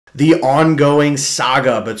The ongoing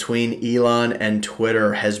saga between Elon and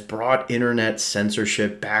Twitter has brought internet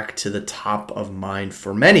censorship back to the top of mind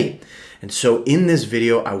for many. And so in this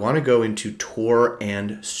video, I want to go into Tor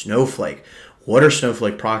and Snowflake. What are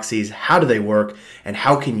Snowflake proxies? How do they work? And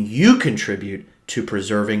how can you contribute to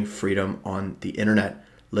preserving freedom on the internet?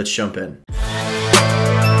 Let's jump in.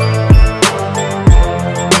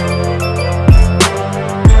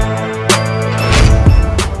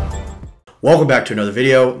 Welcome back to another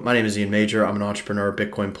video. My name is Ian Major. I'm an entrepreneur,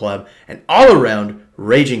 Bitcoin pleb, and all-around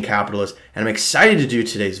raging capitalist, and I'm excited to do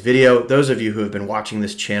today's video. Those of you who have been watching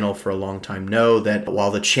this channel for a long time know that while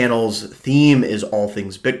the channel's theme is all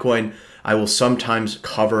things Bitcoin, I will sometimes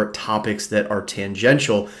cover topics that are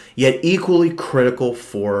tangential, yet equally critical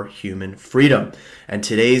for human freedom. And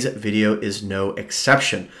today's video is no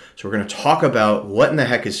exception. So we're going to talk about what in the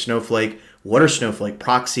heck is Snowflake, what are Snowflake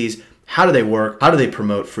proxies, how do they work? How do they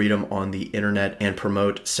promote freedom on the internet and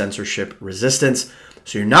promote censorship resistance?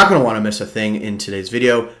 So you're not going to want to miss a thing in today's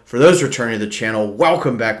video. For those returning to the channel,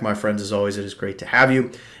 welcome back, my friends. As always, it is great to have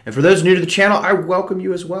you. And for those new to the channel, I welcome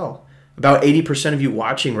you as well. About 80% of you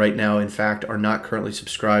watching right now, in fact, are not currently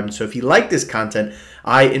subscribed. So if you like this content,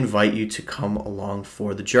 I invite you to come along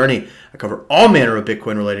for the journey. I cover all manner of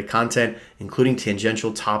Bitcoin-related content, including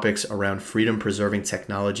tangential topics around freedom-preserving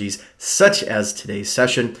technologies, such as today's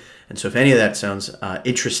session. And so if any of that sounds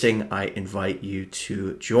interesting, I invite you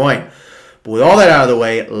to join. But with all that out of the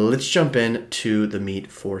way, let's jump into the meat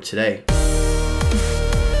for today.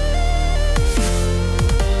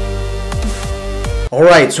 All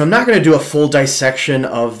right, so I'm not going to do a full dissection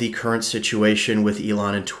of the current situation with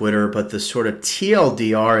Elon and Twitter, but the sort of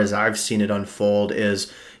TLDR as I've seen it unfold is,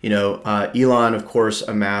 Elon, of course,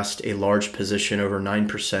 amassed a large position, over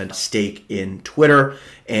 9% stake in Twitter,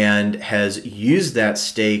 and has used that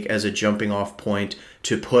stake as a jumping off point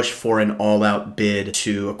to push for an all-out bid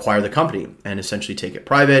to acquire the company and essentially take it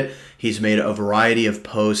private. He's made a variety of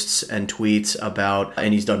posts and tweets about,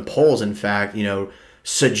 and he's done polls, in fact,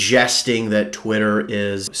 suggesting that Twitter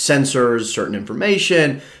censors certain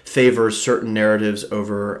information, favors certain narratives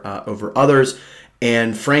over others.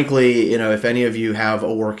 And frankly, if any of you have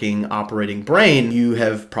a working operating brain, you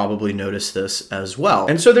have probably noticed this as well.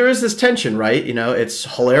 And so there is this tension, right?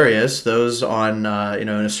 It's hilarious. Those on, in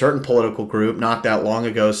a certain political group not that long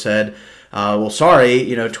ago said, well, sorry,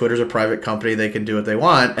 Twitter's a private company. They can do what they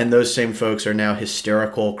want. And those same folks are now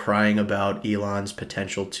hysterical, crying about Elon's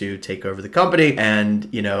potential to take over the company and,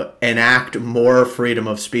 enact more freedom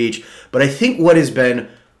of speech. But I think what has been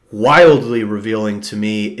wildly revealing to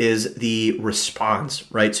me is the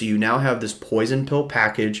response, right? So you now have this poison pill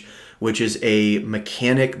package, which is a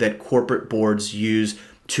mechanic that corporate boards use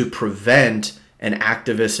to prevent an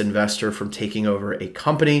activist investor from taking over a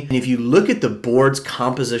company. And if you look at the board's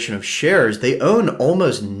composition of shares, they own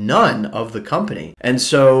almost none of the company. And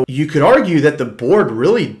so you could argue that the board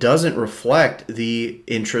really doesn't reflect the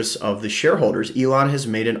interests of the shareholders. Elon has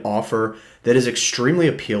made an offer that is extremely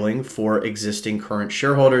appealing for existing current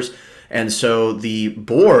shareholders. And so the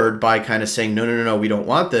board, by kind of saying, no, we don't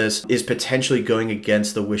want this, is potentially going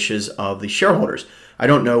against the wishes of the shareholders. I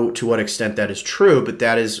don't know to what extent that is true, but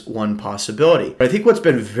that is one possibility. But I think what's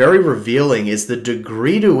been very revealing is the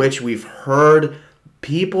degree to which we've heard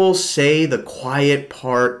people say the quiet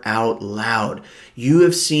part out loud. You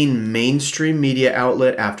have seen mainstream media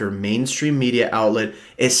outlet after mainstream media outlet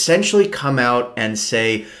essentially come out and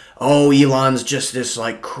say, oh, Elon's just this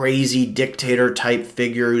like crazy dictator type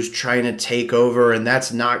figure who's trying to take over, and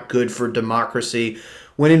that's not good for democracy.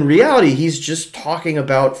 When in reality, he's just talking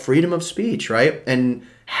about freedom of speech, right? And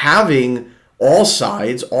having all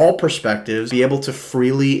sides, all perspectives, be able to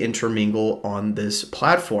freely intermingle on this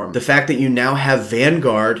platform. The fact that you now have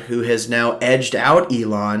Vanguard, who has now edged out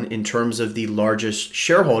Elon in terms of the largest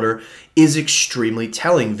shareholder, is extremely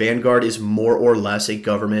telling. Vanguard is more or less a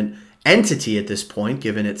government entity at this point,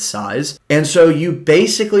 given its size. And so you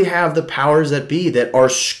basically have the powers that be that are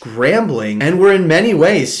scrambling, and we're in many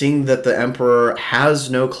ways seeing that the emperor has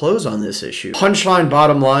no clothes on this issue. Punchline,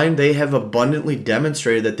 bottom line, they have abundantly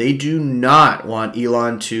demonstrated that they do not want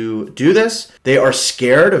Elon to do this. They are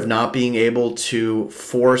scared of not being able to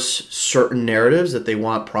force certain narratives that they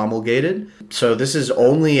want promulgated. So this is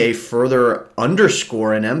only a further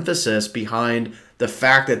underscore and emphasis behind the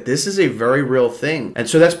fact that this is a very real thing. And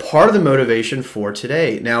so that's part of the motivation for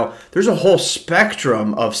today. Now, there's a whole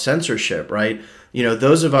spectrum of censorship, right?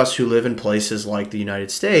 Those of us who live in places like the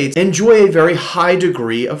United States enjoy a very high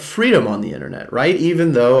degree of freedom on the internet, right?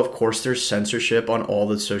 Even though, of course, there's censorship on all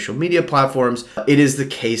the social media platforms, it is the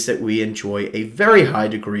case that we enjoy a very high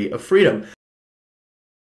degree of freedom.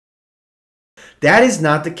 That is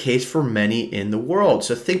not the case for many in the world.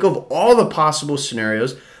 So think of all the possible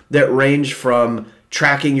scenarios that range from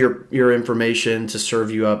tracking your information to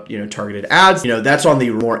serve you up, targeted ads. That's on the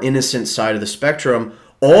more innocent side of the spectrum,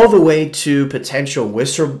 all the way to potential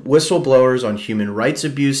whistleblowers on human rights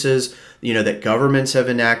abuses, that governments have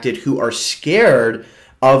enacted, who are scared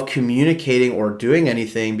of communicating or doing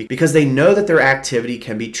anything because they know that their activity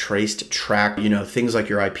can be traced, tracked. Things like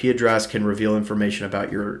your IP address can reveal information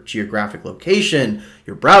about your geographic location,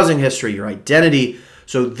 your browsing history, your identity.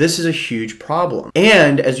 So this is a huge problem.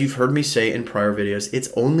 And as you've heard me say in prior videos, it's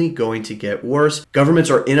only going to get worse. Governments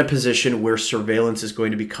are in a position where surveillance is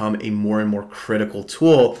going to become a more and more critical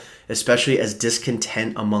tool, especially as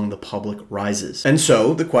discontent among the public rises. And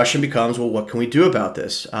so the question becomes, well, what can we do about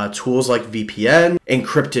this? Tools like VPN,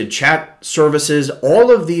 encrypted chat services,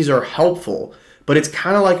 all of these are helpful, but it's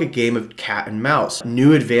kind of like a game of cat and mouse.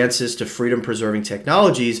 New advances to freedom-preserving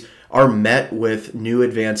technologies are met with new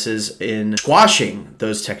advances in squashing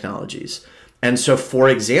those technologies. And so, for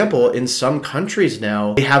example, in some countries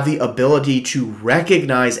now, they have the ability to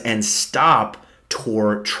recognize and stop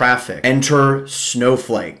Tor traffic. Enter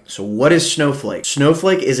Snowflake. So what is Snowflake?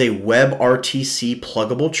 Snowflake is a WebRTC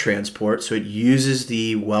pluggable transport. So it uses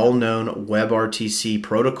the well-known WebRTC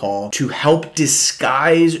protocol to help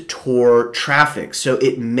disguise Tor traffic. So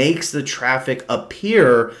it makes the traffic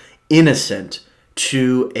appear innocent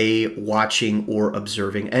to a watching or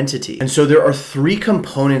observing entity. And so there are three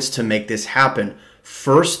components to make this happen.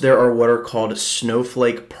 First, there are what are called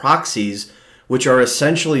Snowflake Proxies, which are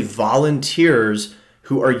essentially volunteers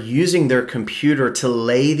who are using their computer to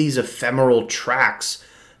lay these ephemeral tracks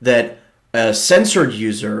that a censored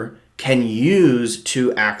user can use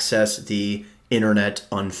to access the internet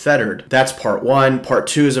unfettered. That's part one. Part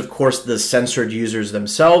two is, of course, the censored users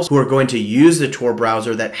themselves who are going to use the Tor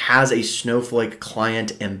browser that has a Snowflake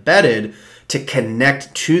client embedded to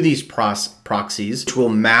connect to these proxies, which will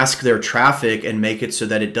mask their traffic and make it so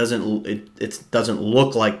that it doesn't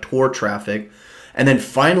look like Tor traffic. And then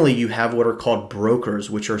finally, you have what are called brokers,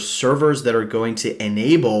 which are servers that are going to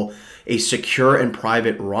enable a secure and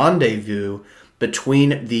private rendezvous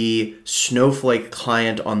between the Snowflake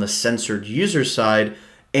client on the censored user side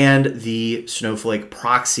and the Snowflake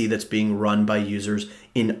proxy that's being run by users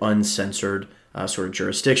in uncensored sort of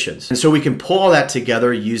jurisdictions. And so we can pull all that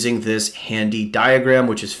together using this handy diagram,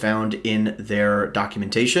 which is found in their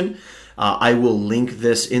documentation. I will link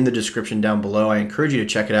this in the description down below. I encourage you to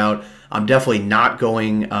check it out. I'm definitely not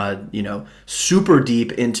going, super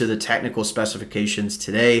deep into the technical specifications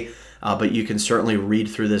today. But you can certainly read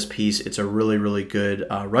through this piece. It's a really, really good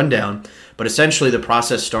rundown. But essentially, the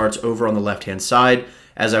process starts over on the left-hand side.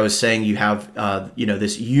 As I was saying, you have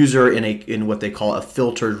this user in what they call a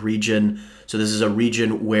filtered region. So this is a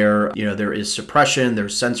region where there is suppression,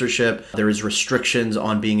 there's censorship, there is restrictions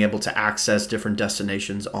on being able to access different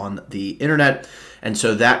destinations on the internet. And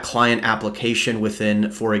so that client application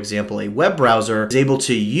within, for example, a web browser is able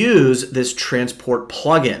to use this transport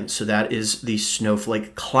plugin. So that is the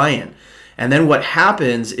Snowflake client. And then what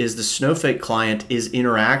happens is the Snowflake client is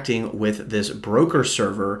interacting with this broker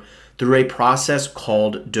server through a process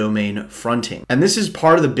called domain fronting. And this is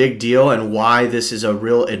part of the big deal and why this is a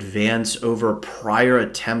real advance over prior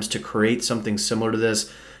attempts to create something similar to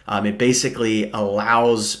this. It basically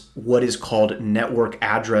allows what is called network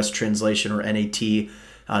address translation, or NAT,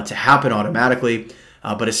 to happen automatically.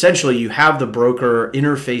 But essentially, you have the broker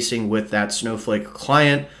interfacing with that Snowflake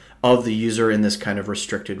client of the user in this kind of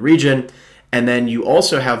restricted region. And then you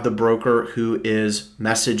also have the broker who is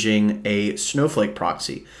messaging a Snowflake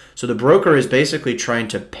proxy. So the broker is basically trying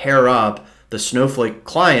to pair up the Snowflake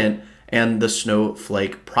client and the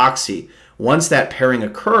Snowflake proxy. Once that pairing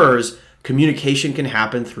occurs, communication can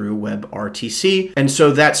happen through WebRTC. And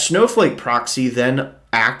so that Snowflake proxy then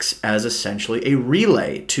acts as essentially a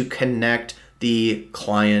relay to connect the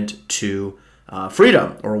client to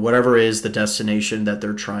freedom, or whatever is the destination that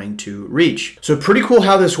they're trying to reach. So pretty cool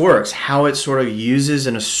how this works, how it sort of uses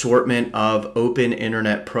an assortment of open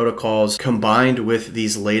internet protocols combined with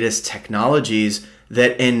these latest technologies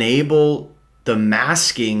that enable the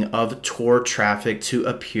masking of Tor traffic to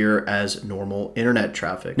appear as normal internet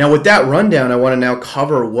traffic. Now with that rundown, I want to now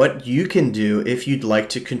cover what you can do if you'd like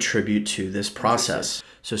to contribute to this process.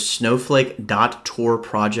 So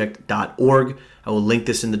snowflake.torproject.org. I will link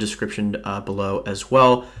this in the description below as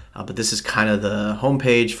well. But this is kind of the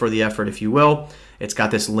homepage for the effort, if you will. It's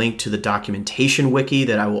got this link to the documentation wiki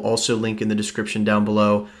that I will also link in the description down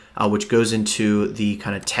below, which goes into the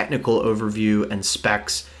kind of technical overview and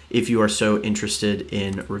specs if you are so interested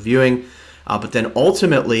in reviewing. But then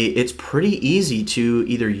ultimately, it's pretty easy to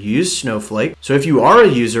either use Snowflake. So if you are a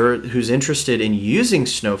user who's interested in using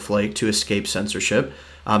Snowflake to escape censorship,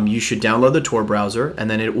 you should download the Tor browser, and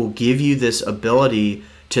then it will give you this ability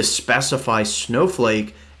to specify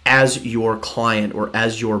Snowflake as your client or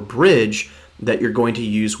as your bridge that you're going to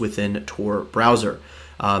use within Tor browser.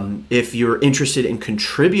 If you're interested in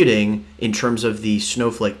contributing in terms of the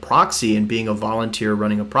Snowflake proxy and being a volunteer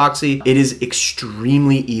running a proxy, it is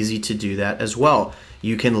extremely easy to do that as well.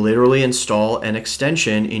 You can literally install an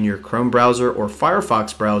extension in your Chrome browser or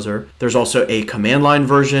Firefox browser. There's also a command line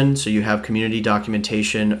version, so you have community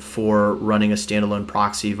documentation for running a standalone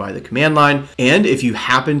proxy via the command line. And if you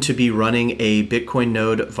happen to be running a Bitcoin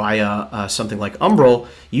node via something like Umbrel,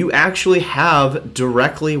 you actually have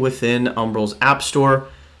directly within Umbrel's App Store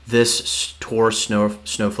this Tor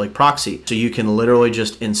Snowflake proxy. So you can literally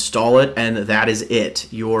just install it, and that is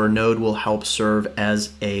it. Your node will help serve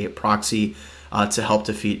as a proxy to help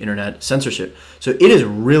defeat internet censorship. So it is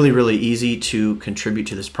really, really easy to contribute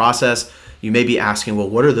to this process. You may be asking, well,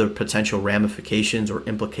 what are the potential ramifications or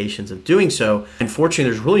implications of doing so? Unfortunately,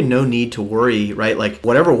 there's really no need to worry, right? Like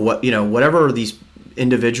whatever these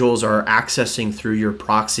individuals are accessing through your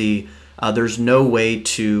proxy, there's no way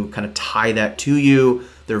to kind of tie that to you.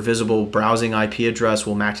 Their visible browsing IP address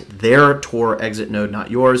will match their Tor exit node, not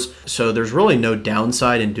yours. So there's really no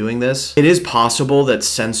downside in doing this. It is possible that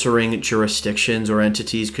censoring jurisdictions or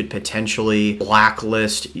entities could potentially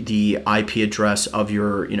blacklist the IP address of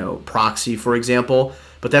your, proxy, for example,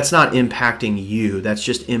 but that's not impacting you. That's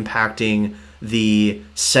just impacting the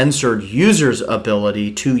censored user's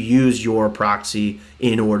ability to use your proxy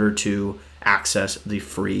in order to access the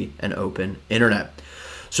free and open internet.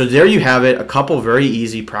 So there you have it, a couple very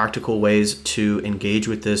easy practical ways to engage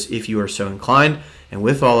with this if you are so inclined. And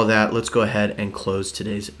with all of that, let's go ahead and close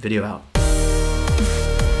today's video out.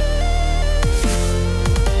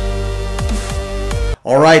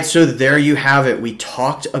 All right, so there you have it. We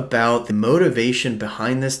talked about the motivation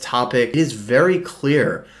behind this topic. It is very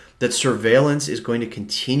clear that surveillance is going to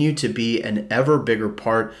continue to be an ever bigger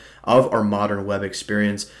part of our modern web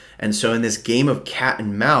experience. And so in this game of cat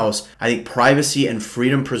and mouse, I think privacy and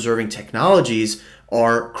freedom preserving technologies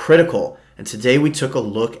are critical. And today we took a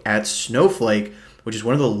look at Snowflake, which is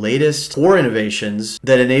one of the latest Tor innovations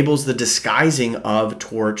that enables the disguising of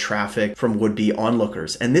Tor traffic from would-be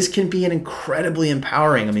onlookers. And this can be an incredibly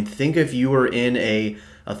empowering. I mean, think if you were in a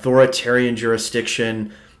authoritarian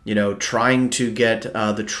jurisdiction, trying to get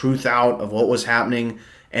the truth out of what was happening,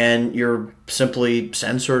 and you're simply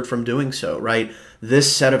censored from doing so, right?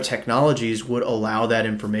 This set of technologies would allow that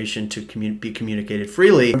information to be communicated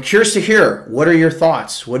freely. I'm curious to hear, what are your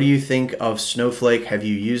thoughts? What do you think of Snowflake? Have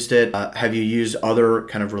you used it? Have you used other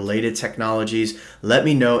kind of related technologies? Let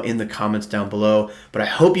me know in the comments down below. But I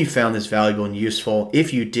hope you found this valuable and useful.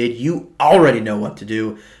 If you did, you already know what to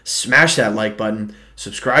do. Smash that like button.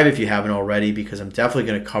 Subscribe if you haven't already, because I'm definitely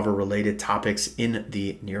going to cover related topics in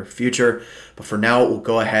the near future. But for now, we'll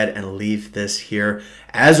go ahead and leave this here.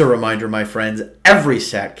 As a reminder, my friends, every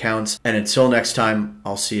sat counts. And until next time,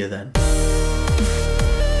 I'll see you then.